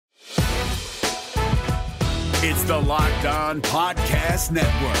It's the Locked On Podcast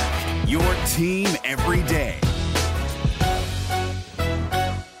Network, your team every day.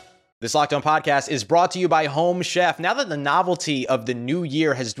 This Locked On Podcast is brought to you by Home Chef. Now that the novelty of the new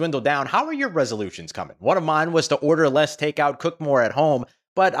year has dwindled down, how are your resolutions coming? One of mine was to order less takeout, cook more at home,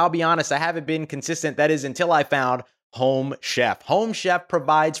 but I'll be honest, I haven't been consistent. That is until I found Home Chef. Home Chef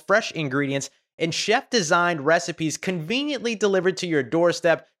provides fresh ingredients and chef-designed recipes conveniently delivered to your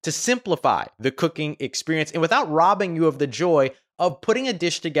doorstep to simplify the cooking experience and without robbing you of the joy of putting a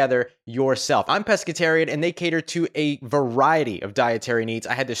dish together yourself. I'm pescatarian and they cater to a variety of dietary needs.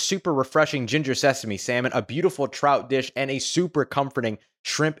 I had this super refreshing ginger sesame salmon, a beautiful trout dish, and a super comforting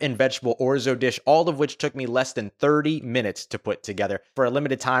shrimp and vegetable orzo dish, all of which took me less than 30 minutes to put together. For a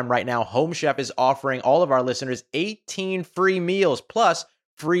limited time right now, Home Chef is offering all of our listeners 18 free meals plus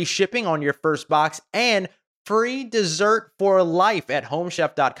free shipping on your first box and free dessert for life at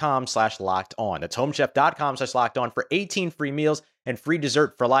homechef.com/lockedon. That's homechef.com/lockedon for 18 free meals and free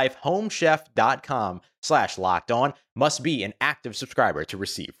dessert for life. Homechef.com/lockedon. Must be an active subscriber to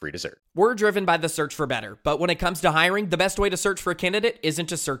receive free dessert. We're driven by the search for better, but when it comes to hiring, the best way to search for a candidate isn't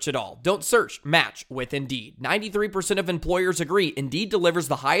to search at all. Don't search, match with Indeed. 93% of employers agree Indeed delivers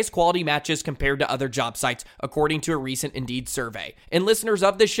the highest quality matches compared to other job sites, according to a recent Indeed survey. And listeners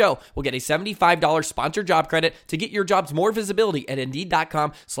of this show will get a $75 sponsored job credit to get your jobs more visibility at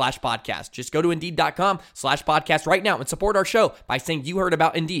Indeed.com/podcast. Just go to Indeed.com/podcast right now and support our show by saying you heard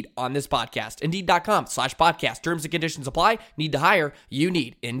about Indeed on this podcast. Indeed.com/podcast. Terms and conditions apply. Need to hire? You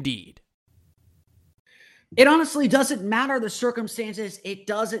need Indeed. It honestly doesn't matter the circumstances. It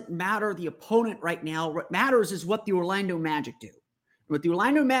doesn't matter the opponent right now. What matters is what the Orlando Magic do. What the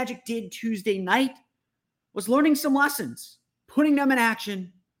Orlando Magic did Tuesday night was learning some lessons, putting them in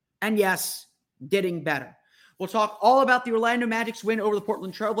action, and yes, getting better. We'll talk all about the Orlando Magic's win over the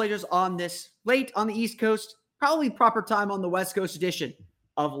Portland Trailblazers on this late on the East Coast, probably proper time on the West Coast edition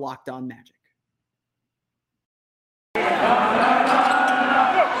of Locked On Magic.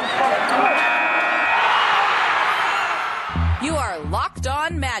 You are Locked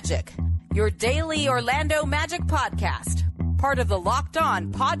On Magic, your daily Orlando Magic podcast, part of the Locked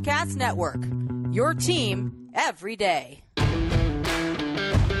On Podcast Network, your team every day.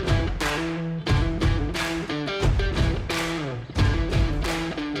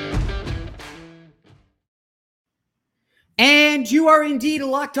 And you are indeed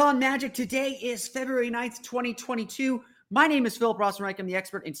Locked On Magic. Today is February 9th, 2022. My name is Philip Rossman-Reich. I'm the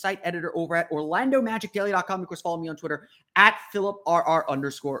expert and site editor over at OrlandoMagicDaily.com. Of course, follow me on Twitter at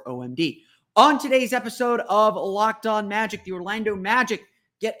PhilipRR_OMD. On today's episode of Locked On Magic, the Orlando Magic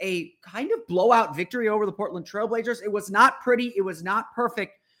get a kind of blowout victory over the Portland Trailblazers. It was not pretty. It was not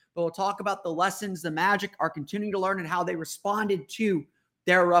perfect. But we'll talk about the lessons the Magic are continuing to learn and how they responded to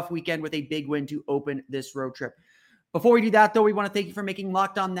their rough weekend with a big win to open this road trip. Before we do that, though, we want to thank you for making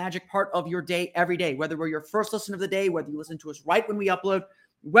Locked On Magic part of your day every day, whether we're your first listen of the day, whether you listen to us right when we upload,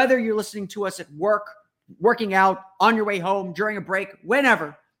 whether you're listening to us at work, working out, on your way home, during a break,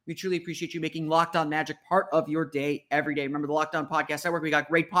 whenever. We truly appreciate you making Locked On Magic part of your day every day. Remember the Locked On Podcast Network. We got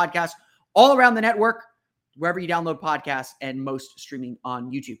great podcasts all around the network, wherever you download podcasts and most streaming on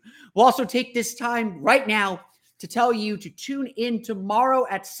YouTube. We'll also take this time right now to tell you to tune in tomorrow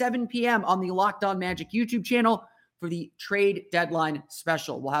at 7 p.m. on the Locked On Magic YouTube channel for the trade deadline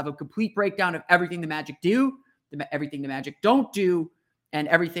special. We'll have a complete breakdown of everything the Magic do, everything the Magic don't do, and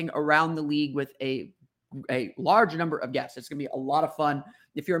everything around the league with a large number of guests. It's going to be a lot of fun.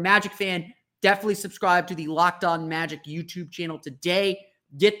 If you're a Magic fan, definitely subscribe to the Locked On Magic YouTube channel today.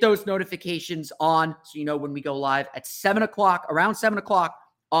 Get those notifications on so you know when we go live at 7 o'clock, around 7 o'clock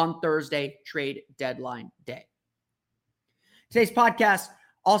on Thursday, trade deadline day. Today's podcast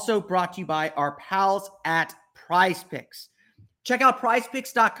also brought to you by our pals at PrizePicks. Check out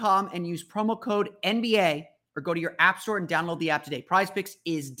prizepicks.com and use promo code NBA or go to your app store and download the app today. PrizePicks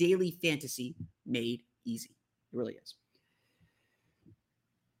is daily fantasy made easy. It really is.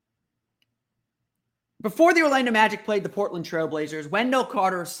 Before the Orlando Magic played the Portland Trailblazers, Wendell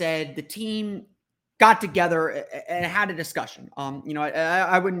Carter said the team got together and had a discussion.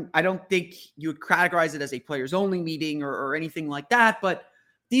 I don't think you would categorize it as a players only meeting or anything like that, but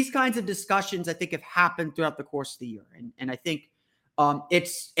these kinds of discussions, I think, have happened throughout the course of the year. And I think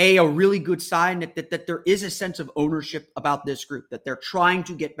it's a really good sign that there is a sense of ownership about this group, that they're trying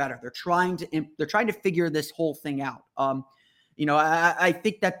to get better. They're trying to figure this whole thing out. I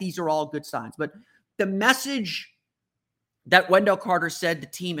think that these are all good signs. But the message that Wendell Carter said the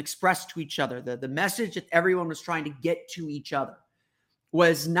team expressed to each other, the message that everyone was trying to get to each other,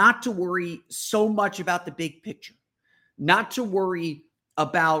 was not to worry so much about the big picture, not to worry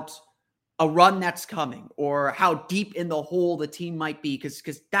about a run that's coming or how deep in the hole the team might be,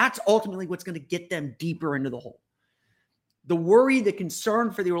 because that's ultimately what's going to get them deeper into the hole. The worry, the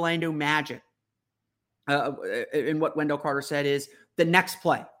concern for the Orlando Magic, in what Wendell Carter said, is the next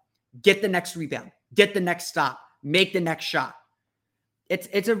play, get the next rebound, get the next stop, make the next shot.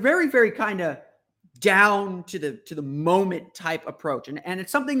 It's a very, very kind of down to the moment type approach. And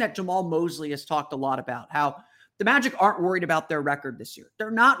it's something that Jamal Mosley has talked a lot about, how the Magic aren't worried about their record this year. They're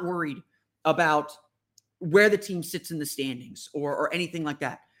not worried about where the team sits in the standings or anything like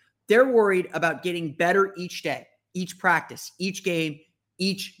that. They're worried about getting better each day, each practice, each game,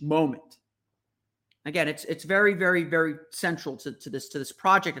 each moment. Again, it's very, very, very central to this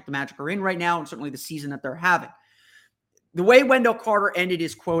project that the Magic are in right now, and certainly the season that they're having. The way Wendell Carter ended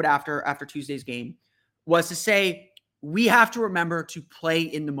his quote after Tuesday's game was to say, we have to remember to play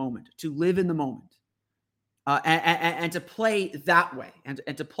in the moment, to live in the moment, and to play that way, and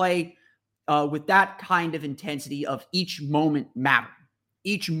to play with that kind of intensity of each moment mattering,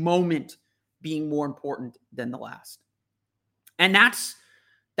 each moment being more important than the last. And that's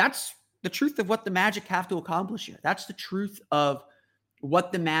the truth of what the Magic have to accomplish here. That's the truth of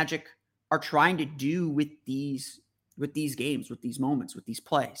what the Magic are trying to do with these games, with these moments, with these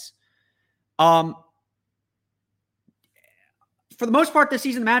plays. For the most part this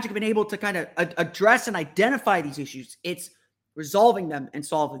season, the Magic have been able to kind of address and identify these issues. It's resolving them and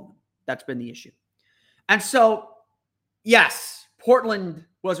solving them. That's been the issue. And so, yes, Portland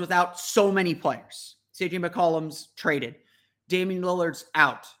was without so many players. CJ McCollum's traded. Damian Lillard's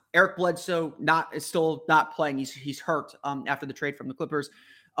out. Eric Bledsoe is still not playing. He's hurt after the trade from the Clippers.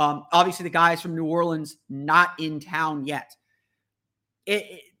 Obviously, the guys from New Orleans not in town yet.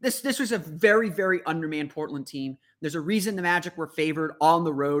 This was a very, very undermanned Portland team. There's a reason the Magic were favored on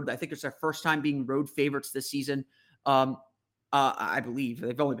the road. I think it's their first time being road favorites this season. I believe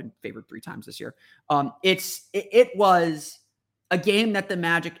they've only been favored 3 times this year. It was a game that the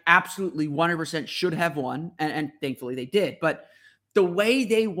Magic absolutely 100% should have won, and thankfully they did. But the way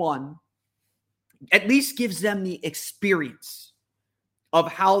they won at least gives them the experience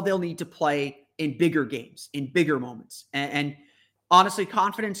of how they'll need to play in bigger games, in bigger moments. And honestly,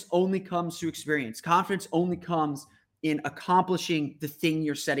 confidence only comes through experience. Confidence only comes in accomplishing the thing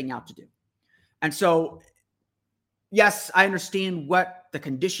you're setting out to do. And so, yes, I understand what the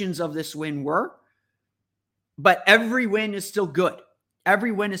conditions of this win were, but every win is still good.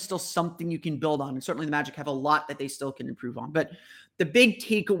 Every win is still something you can build on. And certainly the Magic have a lot that they still can improve on. But the big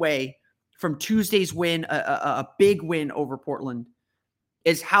takeaway from Tuesday's win, a big win over Portland,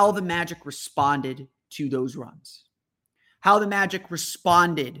 is how the Magic responded to those runs. How the Magic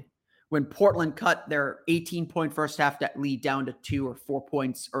responded when Portland cut their 18-point first half lead down to 2 or 4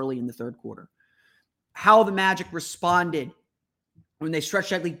 points early in the third quarter. How the Magic responded when they stretched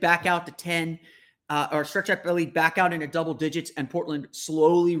that lead back out to 10, or stretched that lead back out into double digits, and Portland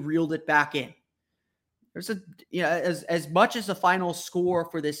slowly reeled it back in. There's as much as the final score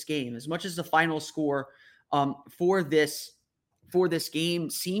for this game, as much as the final score for this game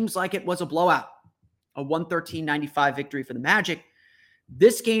seems like it was a blowout, a 113-95 victory for the Magic.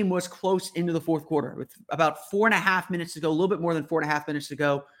 This game was close into the fourth quarter with about 4.5 minutes to go, a little bit more than 4.5 minutes to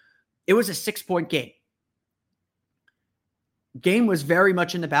go. It was a 6-point game. Game was very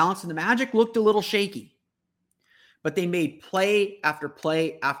much in the balance, and the Magic looked a little shaky. But they made play after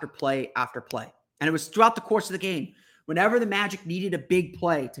play after play after play. And it was throughout the course of the game. Whenever the Magic needed a big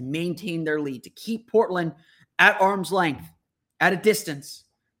play to maintain their lead, to keep Portland at arm's length, at a distance,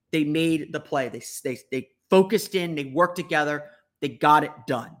 they made the play. They focused in, they worked together, they got it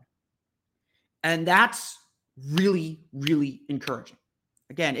done. And that's really, really encouraging.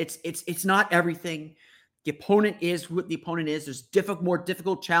 Again, it's not everything. The opponent is what the opponent is. There's more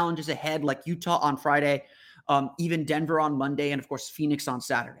difficult challenges ahead, like Utah on Friday, even Denver on Monday, and of course Phoenix on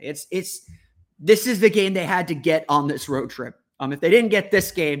Saturday. This is the game they had to get on this road trip. If they didn't get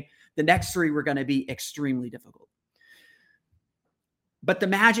this game, the next 3 were going to be extremely difficult. But the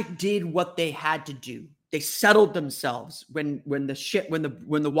Magic did what they had to do. They settled themselves when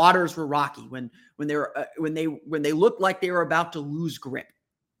the waters were rocky, when they looked like they were about to lose grip.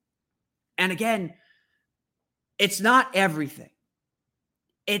 And again, it's not everything.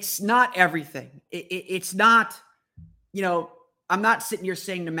 It's not everything. It's not, I'm not sitting here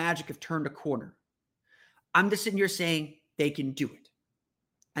saying the Magic have turned a corner. I'm just sitting here saying they can do it.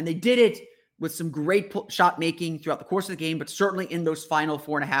 And they did it with some great shot making throughout the course of the game, but certainly in those final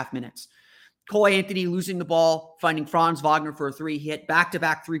 4.5 minutes. Cole Anthony losing the ball, finding Franz Wagner for a 3. He hit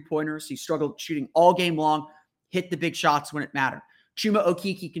back-to-back 3-pointers. He struggled shooting all game long, hit the big shots when it mattered. Chuma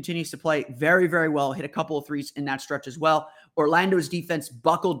Okeke continues to play very, very well, hit a couple of 3s in that stretch as well. Orlando's defense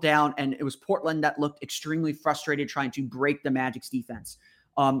buckled down, and it was Portland that looked extremely frustrated trying to break the Magic's defense.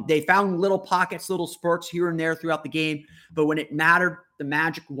 They found little pockets, little spurts here and there throughout the game, but when it mattered, the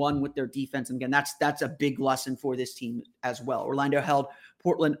Magic won with their defense. And again, that's a big lesson for this team as well. Orlando held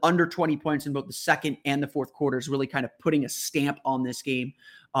Portland under 20 points in both the second and the fourth quarters, really kind of putting a stamp on this game.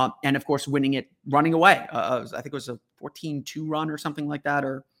 And of course, winning it, running away. I think it was a 14-2 run or something like that,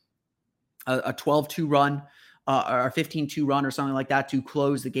 or a 12-2 run, or a 15-2 run or something like that to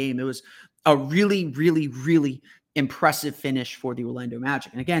close the game. It was a really, really, really impressive finish for the Orlando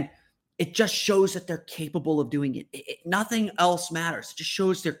Magic. And again, it just shows that they're capable of doing it. Nothing else matters. It just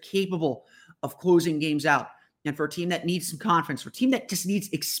shows they're capable of closing games out. And for a team that needs some confidence, for a team that just needs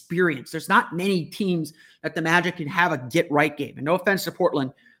experience, there's not many teams that the Magic can have a get-right game. And no offense to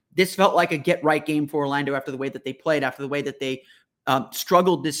Portland, this felt like a get-right game for Orlando after the way that they played, after the way that they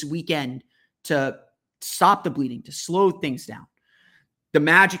struggled this weekend to stop the bleeding, to slow things down. The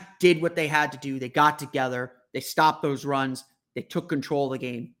Magic did what they had to do. They got together. They stopped those runs. They took control of the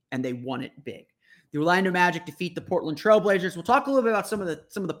game, and they won it big. The Orlando Magic defeat the Portland Trail Blazers. We'll talk a little bit about some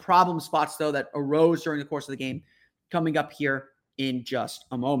of the problem spots, though, that arose during the course of the game coming up here in just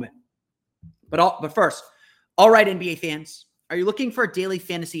a moment. But first, all right, NBA fans, are you looking for a daily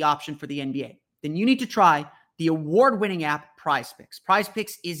fantasy option for the NBA? Then you need to try the award-winning app PrizePicks.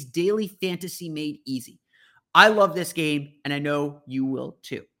 PrizePicks is daily fantasy made easy. I love this game, and I know you will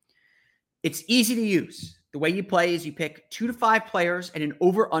too. It's easy to use. The way you play is you pick 2 to 5 players and an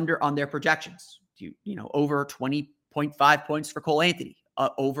over-under on their projections. Over 20.5 points for Cole Anthony,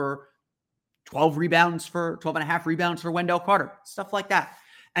 over 12 and a half rebounds for Wendell Carter, stuff like that.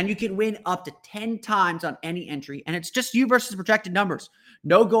 And you can win up to 10 times on any entry. And it's just you versus projected numbers.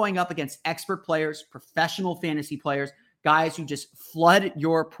 No going up against expert players, professional fantasy players, guys who just flood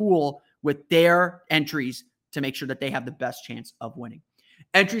your pool with their entries to make sure that they have the best chance of winning.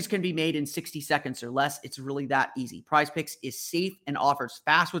 Entries can be made in 60 seconds or less. It's really that easy. PrizePicks is safe and offers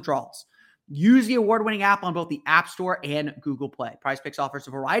fast withdrawals. Use the award-winning app on both the App Store and Google Play. PrizePicks offers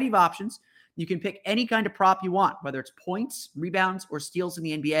a variety of options. You can pick any kind of prop you want, whether it's points, rebounds, or steals in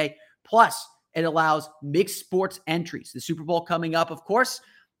the NBA. Plus, it allows mixed sports entries. The Super Bowl coming up, of course.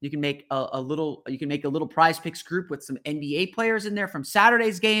 You can make a little PrizePicks group with some NBA players in there from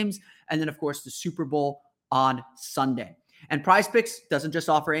Saturday's games, and then, of course, the Super Bowl on Sunday. And PrizePicks doesn't just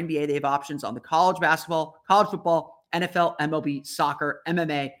offer NBA. They have options on the college basketball, college football, NFL, MLB, soccer,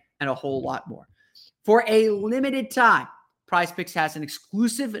 MMA, and a whole lot more. For a limited time, PrizePicks has an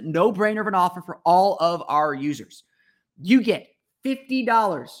exclusive no-brainer of an offer for all of our users. You get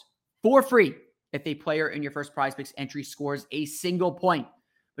 $50 for free if a player in your first PrizePicks entry scores a single point.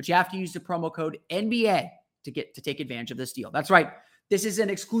 But you have to use the promo code NBA to take advantage of this deal. That's right. This is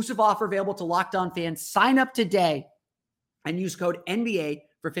an exclusive offer available to Locked On fans. Sign up today and use code NBA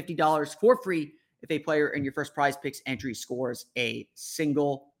for $50 for free if a player in your first PrizePicks entry scores a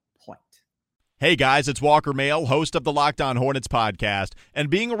single point. Hey guys, it's Walker Mail, host of the Locked On Hornets podcast, and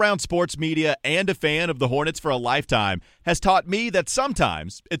being around sports media and a fan of the Hornets for a lifetime has taught me that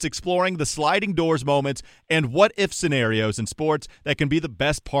sometimes it's exploring the sliding doors moments and what-if scenarios in sports that can be the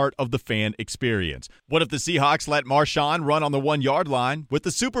best part of the fan experience. What if the Seahawks let Marshawn run on the 1-yard line with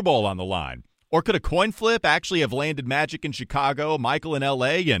the Super Bowl on the line? Or could a coin flip actually have landed Magic in Chicago, Michael in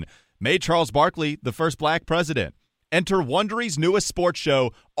L.A., and made Charles Barkley the first black president? Enter Wondery's newest sports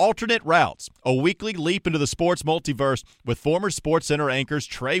show, Alternate Routes, a weekly leap into the sports multiverse with former SportsCenter anchors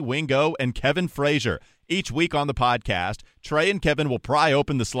Trey Wingo and Kevin Frazier. Each week on the podcast, Trey and Kevin will pry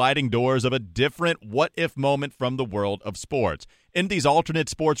open the sliding doors of a different what-if moment from the world of sports. In these alternate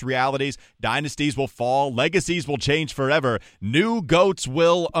sports realities, dynasties will fall, legacies will change forever, new GOATs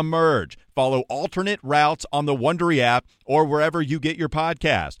will emerge. Follow Alternate Routes on the Wondery app or wherever you get your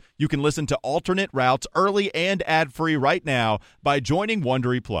podcast. You can listen to Alternate Routes early and ad-free right now by joining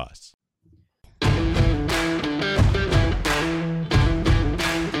Wondery Plus.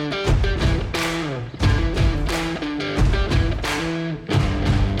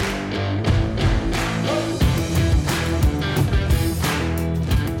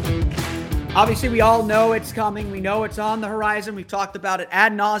 Obviously, we all know it's coming. We know it's on the horizon. We've talked about it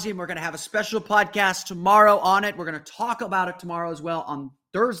ad nauseum. We're going to have a special podcast tomorrow on it. We're going to talk about it tomorrow as well on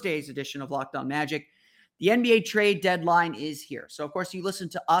Thursday's edition of Locked On Magic. The NBA trade deadline is here. So, of course, you listen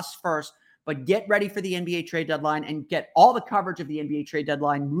to us first, but get ready for the NBA trade deadline and get all the coverage of the NBA trade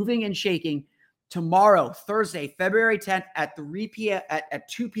deadline moving and shaking tomorrow, Thursday, February 10th at 3 p.m. at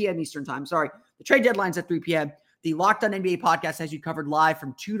 2 p.m. Eastern time. Sorry, the trade deadline's at 3 p.m. The Locked On NBA podcast has you covered live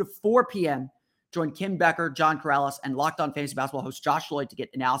from 2 to 4 p.m. Join Kim Becker, John Corrales, and Locked On Fantasy Basketball host Josh Lloyd to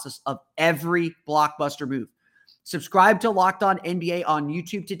get analysis of every blockbuster move. Subscribe to Locked On NBA on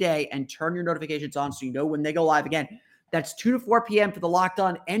YouTube today and turn your notifications on so you know when they go live again. That's 2 to 4 p.m. for the Locked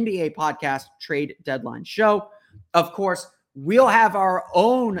On NBA podcast trade deadline show. Of course, we'll have our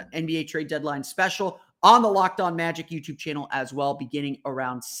own NBA trade deadline special on the Locked On Magic YouTube channel as well, beginning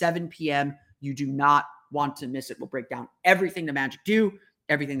around 7 p.m. You do not want to miss it. We'll break down everything the Magic do,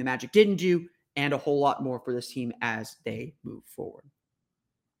 everything the Magic didn't do, and a whole lot more for this team as they move forward.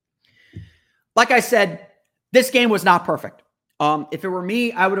 Like I said, this game was not perfect. If it were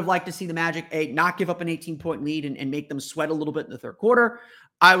me, I would have liked to see the Magic not give up an 18-point lead and make them sweat a little bit in the third quarter.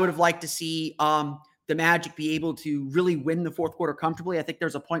 I would have liked to see the Magic be able to really win the fourth quarter comfortably. I think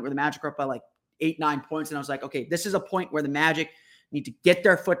there's a point where the Magic are up by like 8-9 points, and I was like, okay, this is a point where the Magic need to get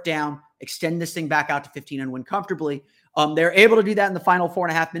their foot down, extend this thing back out to 15 and win comfortably. They're able to do that in the final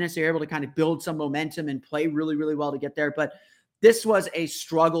 4.5 minutes. They're able to kind of build some momentum and play really, really well to get there. But this was a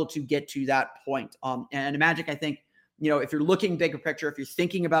struggle to get to that point. And the Magic, I think, if you're looking bigger picture, if you're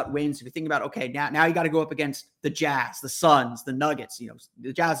thinking about wins, if you're thinking about, okay, now you got to go up against the Jazz, the Suns, the Nuggets,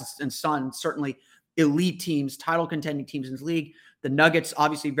 the Jazz and Suns, certainly elite teams, title contending teams in the league. The Nuggets,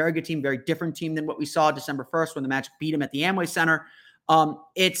 obviously very good team, very different team than what we saw December 1st when the Magic beat them at the Amway Center.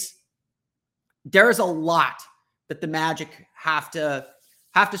 There is a lot that the Magic have to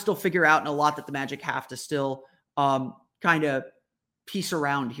still figure out, and a lot that the Magic have to still kind of piece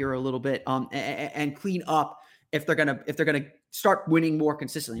around here a little bit and clean up if they're gonna start winning more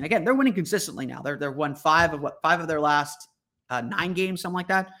consistently. And again, they're winning consistently now. They're won five of their last 9 games, something like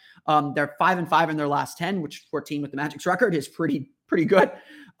that. They're 5-5 in their last 10, which 14 with the Magic's record is pretty good.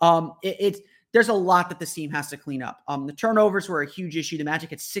 There's a lot that this team has to clean up. The turnovers were a huge issue. The Magic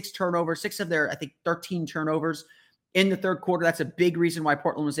had 6 turnovers, 6 of their, I think, 13 turnovers in the third quarter. That's a big reason why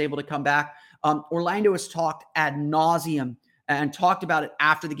Portland was able to come back. Orlando has talked ad nauseum and talked about it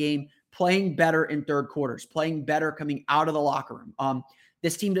after the game, playing better in third quarters, playing better coming out of the locker room.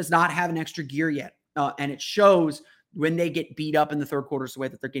 This team does not have an extra gear yet, and it shows when they get beat up in the third quarters, the way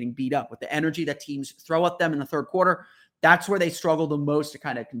that they're getting beat up with the energy that teams throw at them in the third quarter. That's where they struggle the most to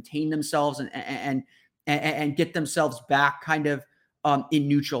kind of contain themselves and get themselves back kind of in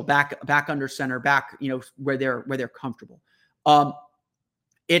neutral, back under center, back, where they're comfortable.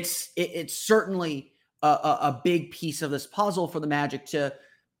 It's certainly a big piece of this puzzle for the Magic to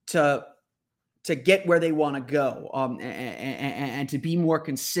get where they want to go and to be more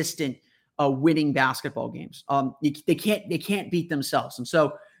consistent winning basketball games. They can't beat themselves. And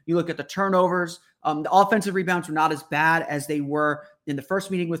so you look at the turnovers, the offensive rebounds were not as bad as they were in the first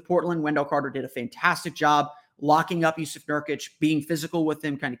meeting with Portland. Wendell Carter did a fantastic job locking up Jusuf Nurkic, being physical with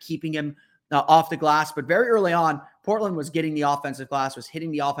him, kind of keeping him off the glass. But very early on, Portland was getting the offensive glass, was hitting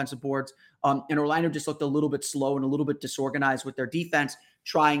the offensive boards. And Orlando just looked a little bit slow and a little bit disorganized with their defense,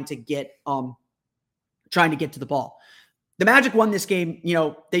 trying to get to the ball. The Magic won this game.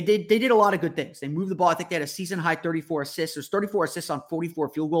 They did a lot of good things. They moved the ball. I think they had a season high 34 assists. There's 34 assists on 44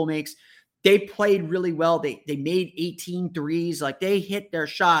 field goal makes. They played really well. They made 18 threes. Like, they hit their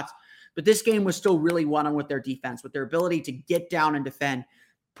shots, but this game was still really won with their defense, with their ability to get down and defend.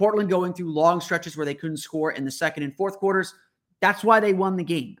 Portland going through long stretches where they couldn't score in the second and fourth quarters. That's why they won the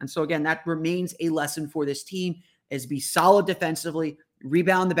game. And so again, that remains a lesson for this team, is be solid defensively,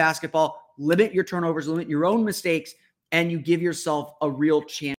 rebound the basketball, limit your turnovers, limit your own mistakes, and you give yourself a real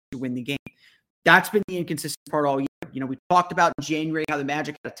chance to win the game. That's been the inconsistent part all year. We talked about in January how the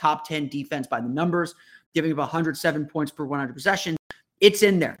Magic had a top 10 defense by the numbers, giving up 107 points per 100 possessions. It's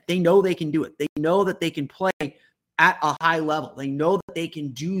in there. They know they can do it. They know that they can play at a high level. They know that they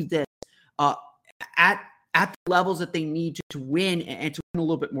can do this at the levels that they need to win, and to win a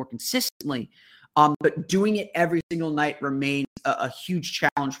little bit more consistently. But doing it every single night remains a huge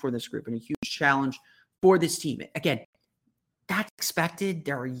challenge for this group and a huge challenge for this team. Again, that's expected.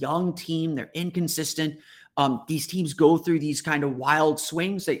 They're a young team. They're inconsistent. These teams go through these kind of wild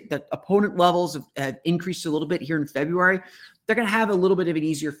swings. The opponent levels have increased a little bit here in February. They're going to have a little bit of an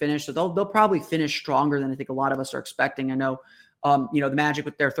easier finish, so they'll probably finish stronger than I think a lot of us are expecting. I know, the Magic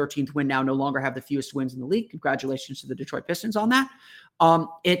with their 13th win now no longer have the fewest wins in the league. Congratulations to the Detroit Pistons on that.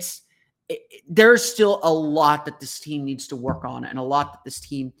 There's still a lot that this team needs to work on, and a lot that this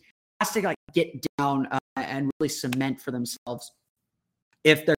team has to get down and really cement for themselves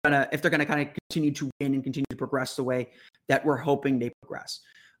if they're gonna kind of continue to win and continue to progress the way that we're hoping they progress.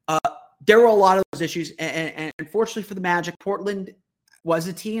 There were a lot of those issues, and unfortunately for the Magic, Portland was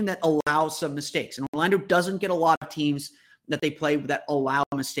a team that allows some mistakes, and Orlando doesn't get a lot of teams that they play that allow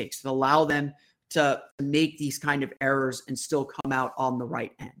mistakes, that allow them to make these kind of errors and still come out on the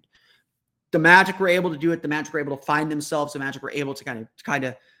right end. The Magic were able to do it. The Magic were able to find themselves. The Magic were able to kind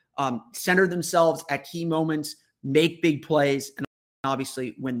of center themselves at key moments, make big plays, and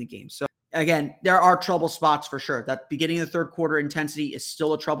obviously win the game. So again, there are trouble spots for sure. That beginning of the third quarter intensity is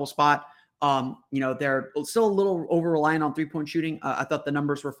still a trouble spot. They're still a little over-reliant on three-point shooting. I thought the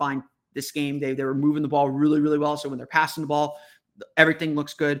numbers were fine this game. They were moving the ball really, really well. So when they're passing the ball, everything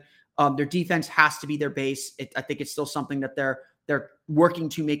looks good. Their defense has to be their base. I think it's still something that they're working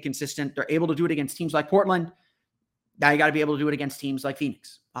to make consistent. They're able to do it against teams like Portland. Now you got to be able to do it against teams like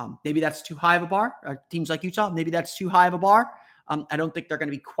Phoenix. Maybe that's too high of a bar. Teams like Utah, maybe that's too high of a bar. I don't think they're going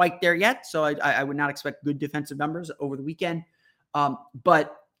to be quite there yet. So I would not expect good defensive numbers over the weekend.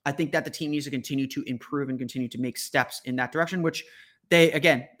 But I think that the team needs to continue to improve and continue to make steps in that direction, which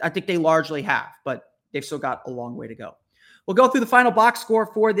I think they largely have, but they've still got a long way to go. We'll go through the final box score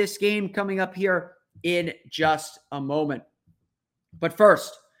for this game coming up here in just a moment. But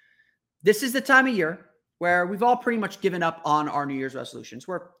first, this is the time of year where we've all pretty much given up on our New Year's resolutions.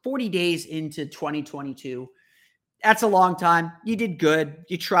 We're 40 days into 2022. That's a long time. You did good.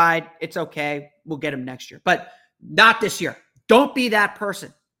 You tried. It's okay. We'll get them next year, but not this year. Don't be that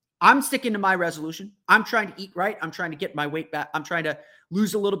person. I'm sticking to my resolution. I'm trying to eat right. I'm trying to get my weight back. I'm trying to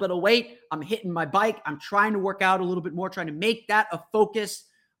lose a little bit of weight. I'm hitting my bike. I'm trying to work out a little bit more, trying to make that a focus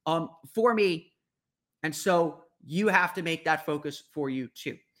for me. And so you have to make that focus for you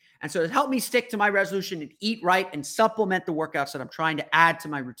too. And so to help me stick to my resolution and eat right and supplement the workouts that I'm trying to add to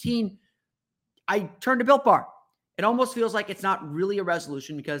my routine, I turned to Built Bar. It almost feels like it's not really a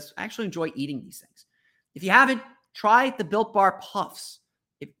resolution because I actually enjoy eating these things. If you haven't, try the Built Bar Puffs.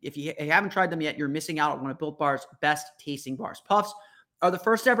 If you haven't tried them yet, you're missing out on one of Built Bar's best tasting bars. Puffs are the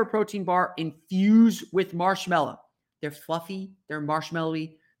first ever protein bar infused with marshmallow. They're fluffy. They're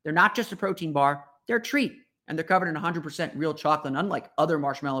marshmallowy. They're not just a protein bar. They're a treat. And they're covered in 100% real chocolate. And unlike other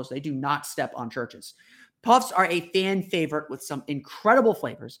marshmallows, they do not step on churches. Puffs are a fan favorite with some incredible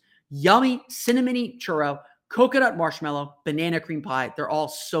flavors. Yummy cinnamony churro, coconut marshmallow, banana cream pie. They're all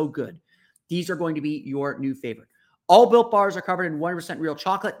so good. These are going to be your new favorite. All Built Bars are covered in 100% real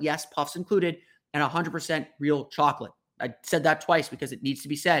chocolate. Yes, Puffs included, and 100% real chocolate. I said that twice because it needs to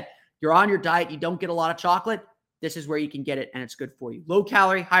be said. You're on your diet. You don't get a lot of chocolate. This is where you can get it, and it's good for you. Low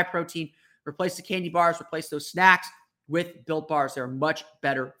calorie, high protein. Replace the candy bars. Replace those snacks with Built Bars. They're much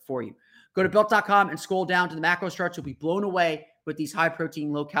better for you. Go to Built.com and scroll down to the macro charts. You'll be blown away with these high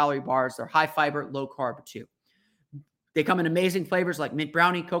protein, low calorie bars. They're high fiber, low carb too. They come in amazing flavors like mint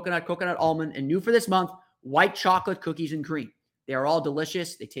brownie, coconut almond, and new for this month, white chocolate cookies and cream. They are all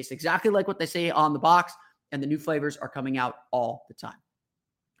delicious. They taste exactly like what they say on the box, and the new flavors are coming out all the time.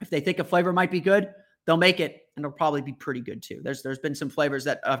 If they think a flavor might be good, they'll make it, and it'll probably be pretty good too. There's been some flavors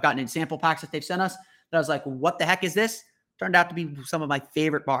that I've gotten in sample packs that they've sent us that I was like, what the heck is this? Turned out to be some of my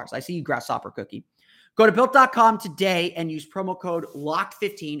favorite bars. I see you, Grasshopper Cookie. Go to Built.com today and use promo code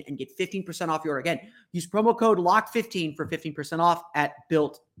LOCKED15 and get 15% off your order. Again, use promo code LOCKED15 for 15% off at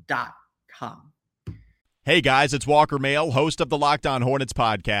Built.com. Hey guys, it's Walker Mail, host of the Locked On Hornets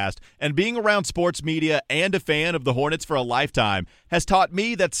podcast, and being around sports media and a fan of the Hornets for a lifetime has taught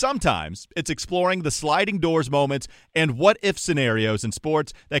me that sometimes it's exploring the sliding doors moments and what-if scenarios in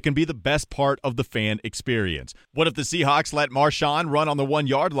sports that can be the best part of the fan experience. What if the Seahawks let Marshawn run on the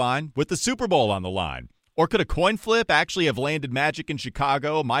 1-yard line with the Super Bowl on the line? Or could a coin flip actually have landed Magic in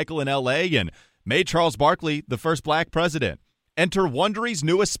Chicago, Michael in L.A., and made Charles Barkley the first black president? Enter Wondery's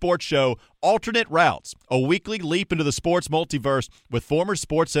newest sports show, Alternate Routes, a weekly leap into the sports multiverse with former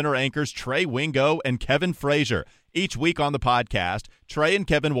SportsCenter anchors Trey Wingo and Kevin Frazier. Each week on the podcast, Trey and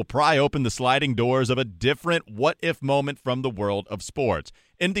Kevin will pry open the sliding doors of a different what-if moment from the world of sports.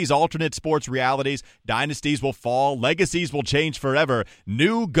 In these alternate sports realities, dynasties will fall, legacies will change forever,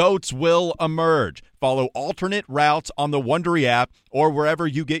 new GOATs will emerge. Follow Alternate Routes on the Wondery app or wherever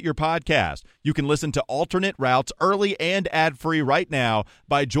you get your podcast. You can listen to Alternate Routes early and ad-free right now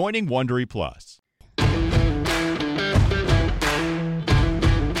by joining Wondery Plus.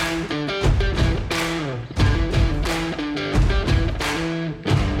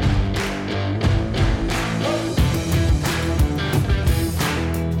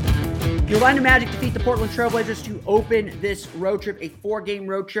 The Orlando Magic defeat the Portland Trailblazers to open this road trip, a 4-game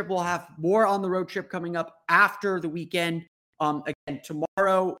road trip. We'll have more on the road trip coming up after the weekend. Again,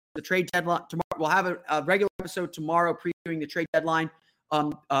 tomorrow, the trade deadline. Tomorrow, we'll have a regular episode tomorrow previewing the trade deadline.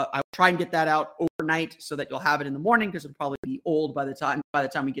 I'll try and get that out overnight so that you'll have it in the morning because it'll probably be old by the time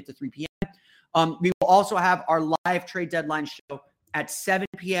we get to 3 p.m. We will also have our live trade deadline show at 7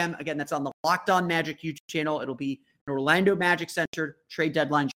 p.m. Again, that's on the Locked On Magic YouTube channel. It'll be an Orlando Magic-centered trade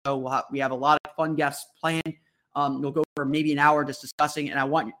deadline show. We have a lot of fun guests planned. We'll go for maybe an hour just discussing,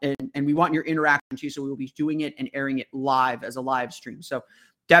 and we want your interaction too. So we will be doing it and airing it live as a live stream. So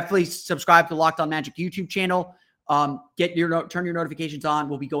definitely subscribe to Locked On Magic YouTube channel. turn your notifications on.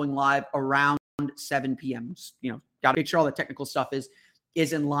 We'll be going live around 7 p.m. Got to make sure all the technical stuff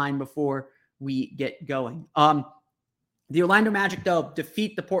is in line before we get going. The Orlando Magic, though,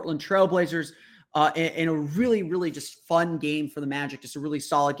 defeat the Portland Trailblazers in a really, really just fun game for the Magic. Just a really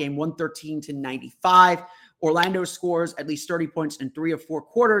solid game, 113-95. Orlando scores at least 30 points in 3 of 4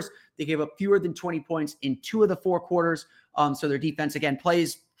 quarters. They gave up fewer than 20 points in 2 of the 4 quarters. So their defense, again,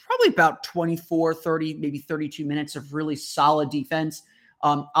 plays probably about 24, 30, maybe 32 minutes of really solid defense.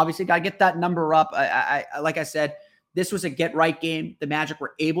 Obviously, got to get that number up. Like I said, this was a get-right game. The Magic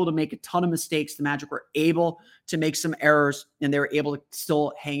were able to make a ton of mistakes. The Magic were able to make some errors, and they were able to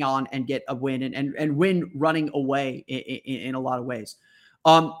still hang on and get a win and win running away in a lot of ways.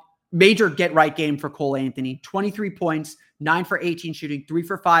 Major get-right game for Cole Anthony. 23 points, 9 for 18 shooting, 3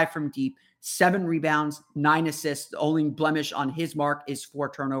 for 5 from deep, 7 rebounds, 9 assists. The only blemish on his mark is 4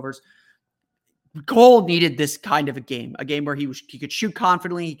 turnovers. Cole needed this kind of a game where he could shoot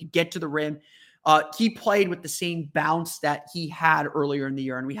confidently, he could get to the rim. He played with the same bounce that he had earlier in the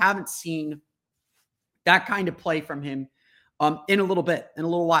year, and we haven't seen that kind of play from him in a little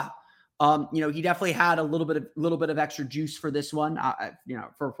while. He definitely had a little bit of extra juice for this one.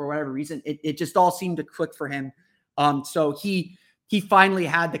 For whatever reason, it just all seemed to click for him. So he finally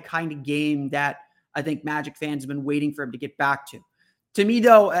had the kind of game that I think Magic fans have been waiting for him to get back to. To me,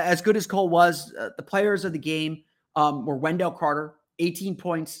 though, as good as Cole was, the players of the game were Wendell Carter. 18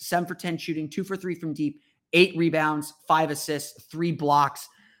 points, 7 for 10 shooting, 2 for 3 from deep, 8 rebounds, 5 assists, 3 blocks.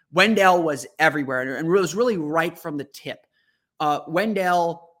 Wendell was everywhere, and it was really right from the tip.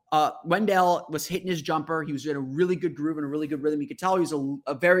 Wendell was hitting his jumper. He was in a really good groove and a really good rhythm. You could tell he was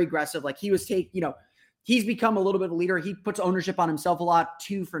a very aggressive. Like, he was he's become a little bit of a leader. He puts ownership on himself a lot,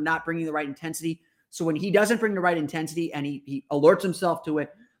 too, for not bringing the right intensity. So when he doesn't bring the right intensity and he alerts himself to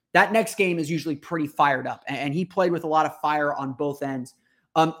it, that next game is usually pretty fired up, and he played with a lot of fire on both ends.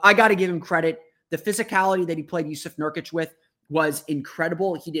 I got to give him credit. The physicality that he played Jusuf Nurkic with was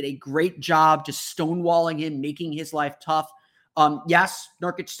incredible. He did a great job just stonewalling him, making his life tough. Yes,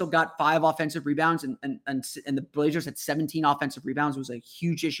 Nurkic still got 5 offensive rebounds, and the Blazers had 17 offensive rebounds. It was a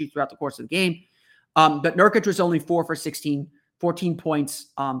huge issue throughout the course of the game. But Nurkic was only 4 for 16, 14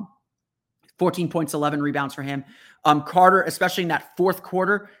 points, 14 points, 11 rebounds for him. Carter, especially in that fourth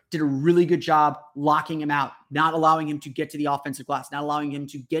quarter, did a really good job locking him out, not allowing him to get to the offensive glass, not allowing him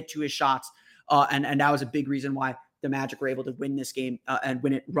to get to his shots. And that was a big reason why the Magic were able to win this game and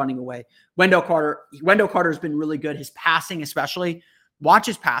win it running away. Wendell Carter has been really good. His passing, especially, watch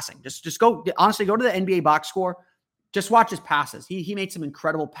his passing. Just go to the NBA box score. Just watch his passes. He made some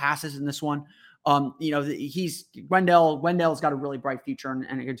incredible passes in this one. Wendell's got a really bright future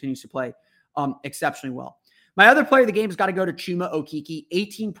and it continues to play exceptionally well. My other player of the game has got to go to Chuma Okeke.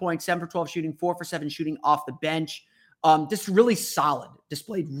 18 points, 7 for 12 shooting, 4 for 7 shooting off the bench. Just really solid.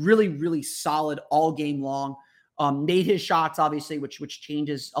 Displayed really, really solid all game long. Made his shots, obviously, which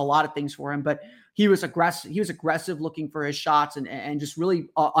changes a lot of things for him. But he was aggressive. He was aggressive looking for his shots and just really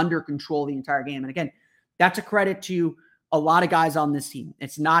under control the entire game. And again, that's a credit to a lot of guys on this team.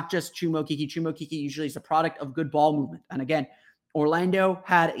 It's not just Chuma Okeke. Chuma Okeke usually is a product of good ball movement. And again, Orlando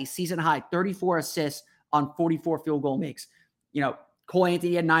had a season high 34 assists on 44 field goal makes. Cole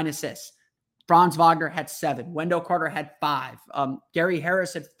Anthony had 9 assists. Franz Wagner had 7. Wendell Carter had 5. Gary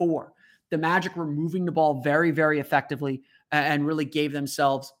Harris had 4. The Magic were moving the ball very, very effectively and really gave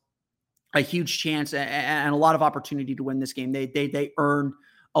themselves a huge chance and a lot of opportunity to win this game. They earned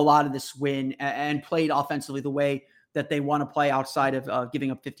a lot of this win and played offensively the way that they want to play outside of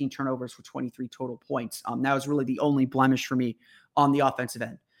giving up 15 turnovers for 23 total points. That was really the only blemish for me on the offensive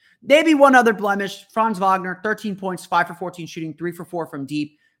end. Maybe one other blemish, Franz Wagner, 13 points, 5 for 14 shooting, 3 for 4 from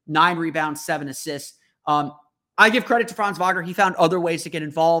deep, 9 rebounds, 7 assists. I give credit to Franz Wagner. He found other ways to get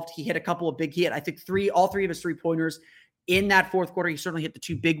involved. He hit a couple of big hits. I think all three of his 3-pointers in that fourth quarter. He certainly hit the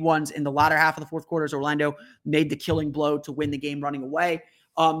 2 big ones in the latter half of the fourth quarter as Orlando made the killing blow to win the game running away.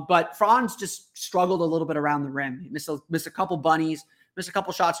 But Franz just struggled a little bit around the rim. He missed a couple bunnies, missed a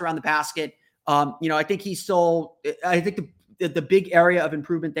couple shots around the basket. I think the big area of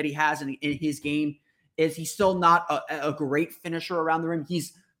improvement that he has in his game is he's still not a great finisher around the rim.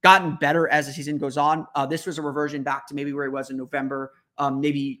 He's gotten better as the season goes on. This was a reversion back to maybe where he was in November,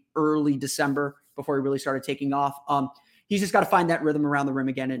 maybe early December before he really started taking off. He's just got to find that rhythm around the rim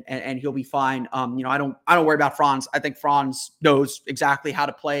again, and he'll be fine. I don't worry about Franz. I think Franz knows exactly how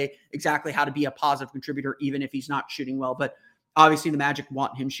to play, exactly how to be a positive contributor, even if he's not shooting well. But obviously the Magic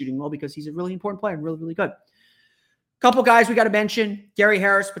want him shooting well because he's a really important player and really, really good. Couple guys we got to mention. Gary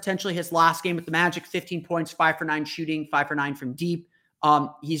Harris, potentially his last game with the Magic, 15 points, 5 for 9 shooting, 5 for 9 from deep.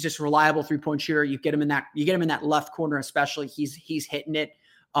 He's just a reliable 3-point shooter. You get him in that left corner, especially he's hitting it.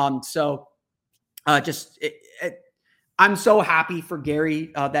 I'm so happy for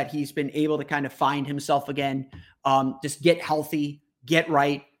Gary that he's been able to kind of find himself again. Just get healthy, get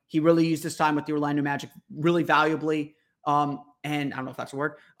right. He really used his time with the Orlando Magic really valuably. And I don't know if that's a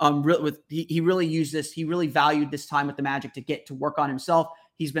word. He really valued this time with the Magic to get to work on himself.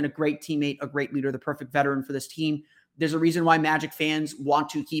 He's been a great teammate, a great leader, the perfect veteran for this team. There's a reason why Magic fans want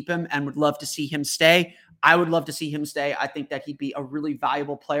to keep him and would love to see him stay. I would love to see him stay. I think that he'd be a really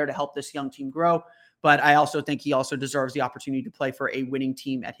valuable player to help this young team grow. But I also think he also deserves the opportunity to play for a winning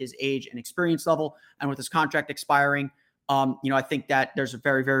team at his age and experience level. And with his contract expiring, I think that there's a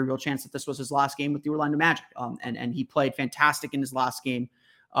very, very real chance that this was his last game with the Orlando Magic. And he played fantastic in his last game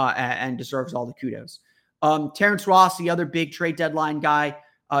and deserves all the kudos. Terrence Ross, the other big trade deadline guy,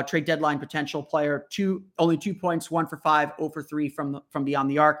 trade deadline potential player, only 2 points, 1 for 5, 0 for 3 from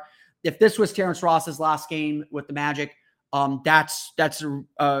beyond the arc. If this was Terrence Ross's last game with the Magic, that's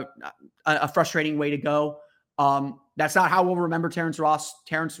a frustrating way to go. That's not how we'll remember Terrence Ross.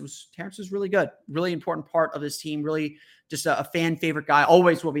 Terrence was really good, really important part of this team, really just a fan favorite guy,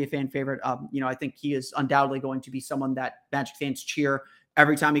 always will be a fan favorite. I think he is undoubtedly going to be someone that Magic fans cheer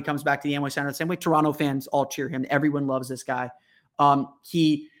every time he comes back to the Amway Center. The same way Toronto fans all cheer him. Everyone loves this guy.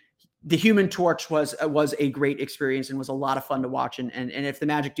 The Human Torch was a great experience and was a lot of fun to watch. And if the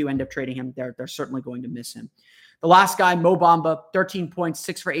Magic do end up trading him, they're certainly going to miss him. The last guy, Mo Bamba, 13 points,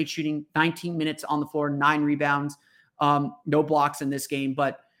 6 for 8 shooting, 19 minutes on the floor, 9 rebounds, no blocks in this game.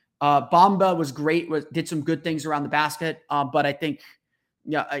 But Bamba was great, did some good things around the basket. But I think,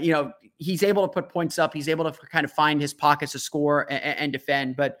 he's able to put points up. He's able to kind of find his pockets to score and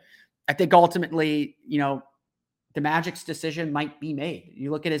defend. But I think ultimately, the Magic's decision might be made. You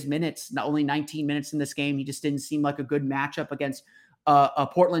look at his minutes, not only 19 minutes in this game. He just didn't seem like a good matchup against a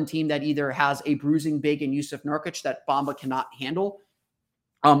Portland team that either has a bruising big in Jusuf Nurkic that Bamba cannot handle,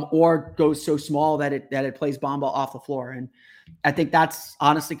 or goes so small that it plays Bamba off the floor. And I think that's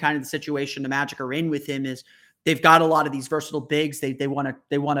honestly kind of the situation the Magic are in with him. Is they've got a lot of these versatile bigs. They want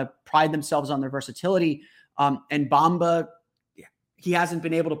to pride themselves on their versatility. And Bamba, he hasn't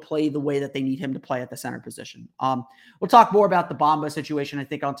been able to play the way that they need him to play at the center position. We'll talk more about the Bamba situation, I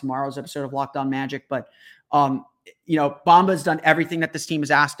think, on tomorrow's episode of Locked On Magic. But, Bamba's done everything that this team has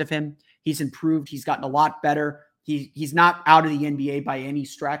asked of him. He's improved. He's gotten a lot better. He's not out of the NBA by any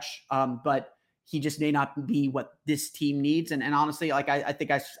stretch, but he just may not be what this team needs. And honestly, like I think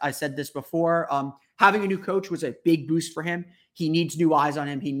I said this before, having a new coach was a big boost for him. He needs new eyes on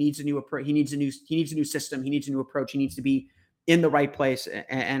him. He needs a new approach. He needs a new system. He needs a new approach. He needs to be in the right place.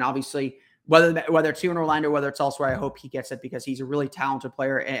 And obviously, whether it's here in Orlando, whether it's elsewhere, I hope he gets it because he's a really talented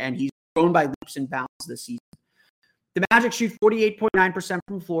player and he's grown by leaps and bounds this season. The Magic shoot 48.9%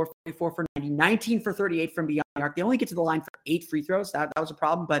 from the floor, 44 for 90, 19 for 38 from beyond the arc. They only get to the line for 8 free throws. That was a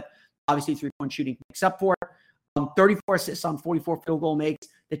problem, but obviously 3-point shooting makes up for it. 34 assists on 44 field goal makes.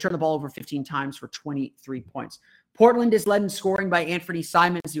 They turn the ball over 15 times for 23 points. Portland is led in scoring by Anthony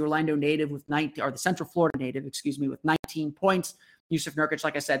Simons, the Orlando native with the Central Florida native, with 19 points. Jusuf Nurkic,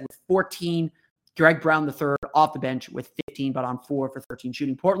 like I said, with 14. Greg Brown III off the bench with 15, but on 4 for 13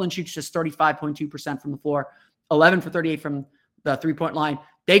 shooting. Portland shoots just 35.2% from the floor, 11 for 38 from the 3-point line.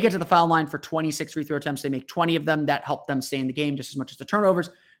 They get to the foul line for 26 free throw attempts. They make 20 of them. That helped them stay in the game just as much as the turnovers,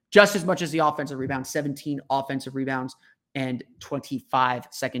 just as much as the offensive rebounds, 17 offensive rebounds and 25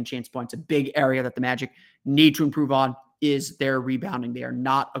 second chance points. A big area that the Magic need to improve on is their rebounding. They are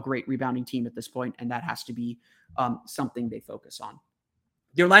not a great rebounding team at this point, and that has to be something they focus on.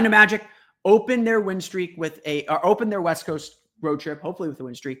 The Orlando Magic open their win streak open their West Coast road trip, hopefully with a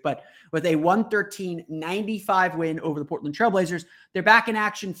win streak, but with a 113-95 win over the Portland Trailblazers. They're back in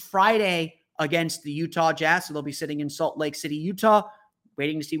action Friday against the Utah Jazz, so they'll be sitting in Salt Lake City, Utah,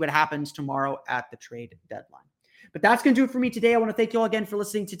 waiting to see what happens tomorrow at the trade deadline. But that's going to do it for me today. I want to thank you all again for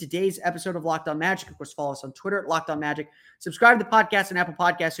listening to today's episode of Locked On Magic. Of course, follow us on Twitter at Locked On Magic. Subscribe to the podcast on Apple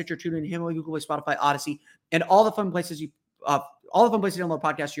Podcasts, Stitcher, TuneIn, Himalaya, Google Play, Spotify, Odyssey, and all the fun places to download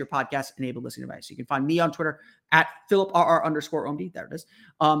podcasts to your podcast-enabled listening device. You can find me on Twitter at PhilipRR_OMD. There it is.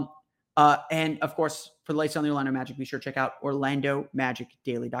 And of course, for the latest on the Orlando Magic, be sure to check out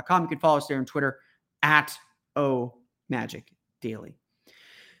OrlandoMagicDaily.com. You can follow us there on Twitter at OMagicDaily.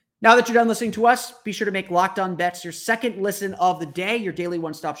 Now that you're done listening to us, be sure to make Locked On Bets your second listen of the day, your daily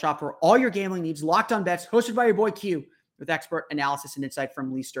one-stop shop for all your gambling needs. Locked On Bets, hosted by your boy Q, with expert analysis and insight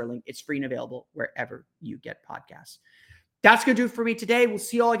from Lee Sterling. It's free and available wherever you get podcasts. That's going to do it for me today. We'll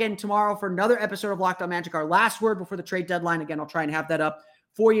see you all again tomorrow for another episode of Locked On Magic, our last word before the trade deadline. Again, I'll try and have that up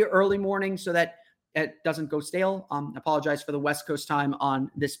for you early morning so that it doesn't go stale. Apologize for the West Coast time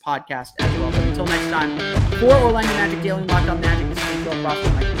on this podcast as well. But until next time, for Orlando Magic Daily and Locked On Magic, this is Phil Frost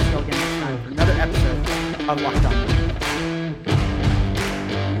and Mike Michelle again next time for another episode of Locked On Magic.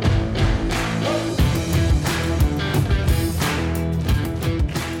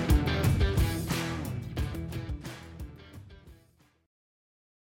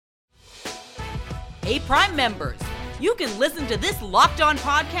 Hey, Prime members, you can listen to this Locked On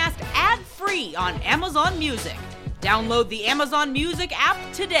podcast ad-free on Amazon Music. Download the Amazon Music app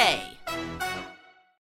today.